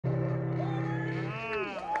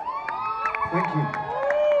Thank you.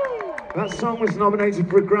 That song was nominated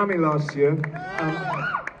for a Grammy last year.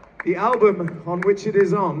 The album on which it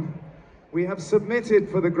is on, we have submitted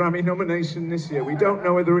for the Grammy nomination this year. We don't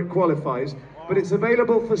know whether it qualifies, but it's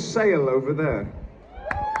available for sale over there.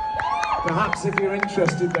 Perhaps if you're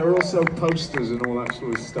interested, there are also posters and all that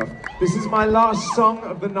sort of stuff. This is my last song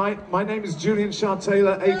of the night. My name is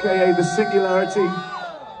Julianshahtayler, aka The Singularity.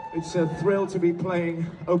 It's a thrill to be playing,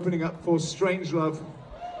 opening up for Strangelove,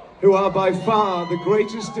 who are by far the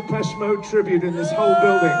greatest Depeche Mode tribute in this whole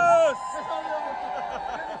building.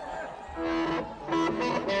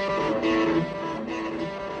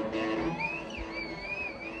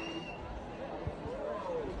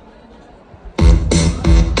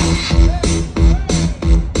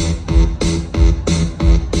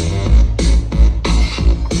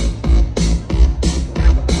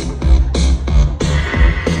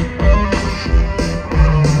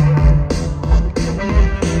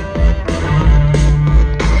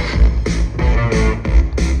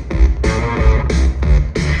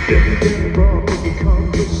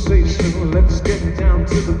 Let's get down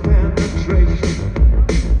to the penetration.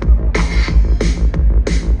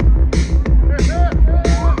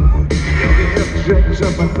 You're the object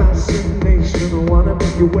of my fascination. I wanna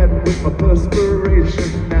make you wet with my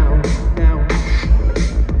perspiration. Now,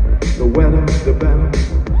 the wetter, the better.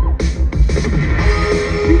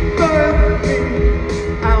 You burn me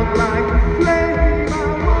out like a flame. I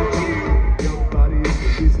want you. Your body is the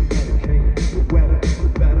reason that it came. The wetter, the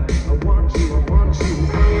better. I want you, I want you.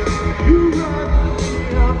 You run me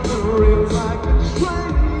off the rails like a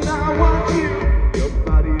train. I want you. Your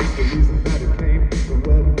body is the reason that it came. The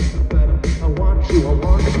wetter, the better. I want you, I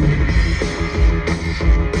want you.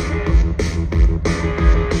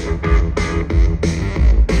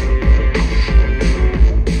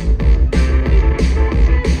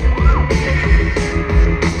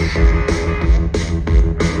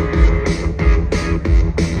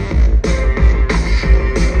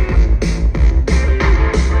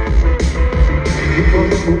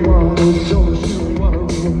 Don't you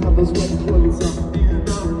worry, have those wet clothes on in a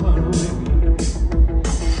hurry.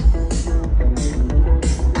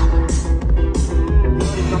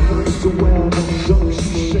 Nothing to wear, don't you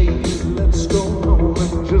shake it. Let's go home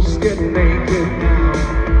and just get naked now.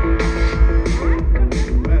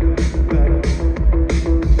 Better, better.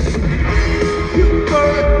 You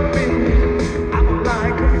burn me out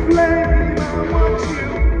like a flame. I want you.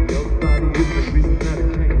 Your body is the reason that it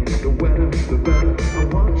came. The wetter, the better. I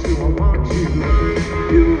want you, I want you.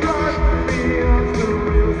 You run me off the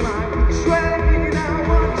rails like a train. I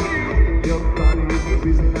want you. Your body is the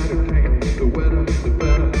reason that it came. The wetter, the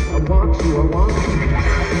better. I want you, I want you.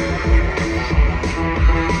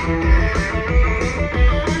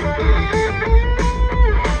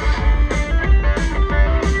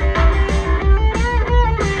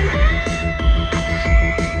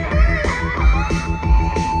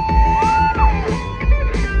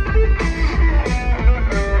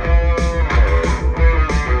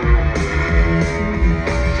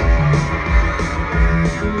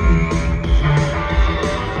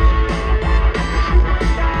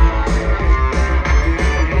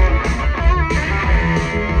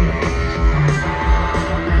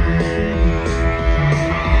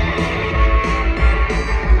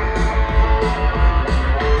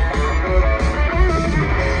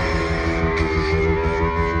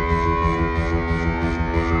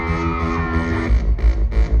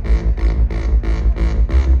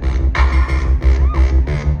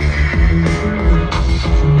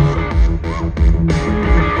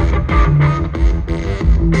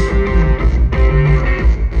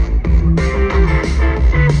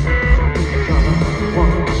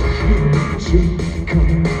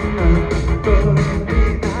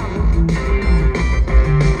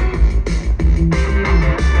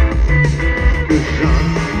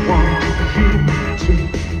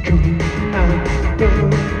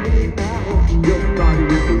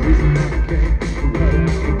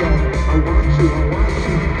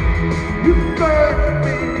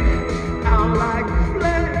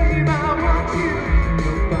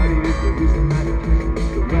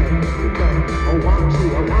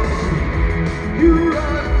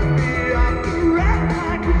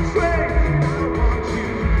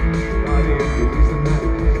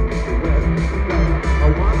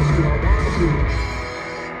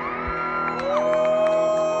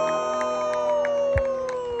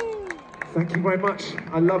 Thank you very much.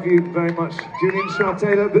 I love you very much.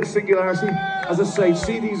 Julianshahtayler, The Singularity. As I say,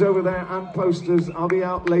 CDs over there and posters. I'll be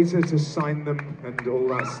out later to sign them and all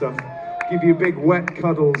that stuff. Give you big wet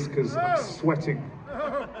cuddles because I'm sweating.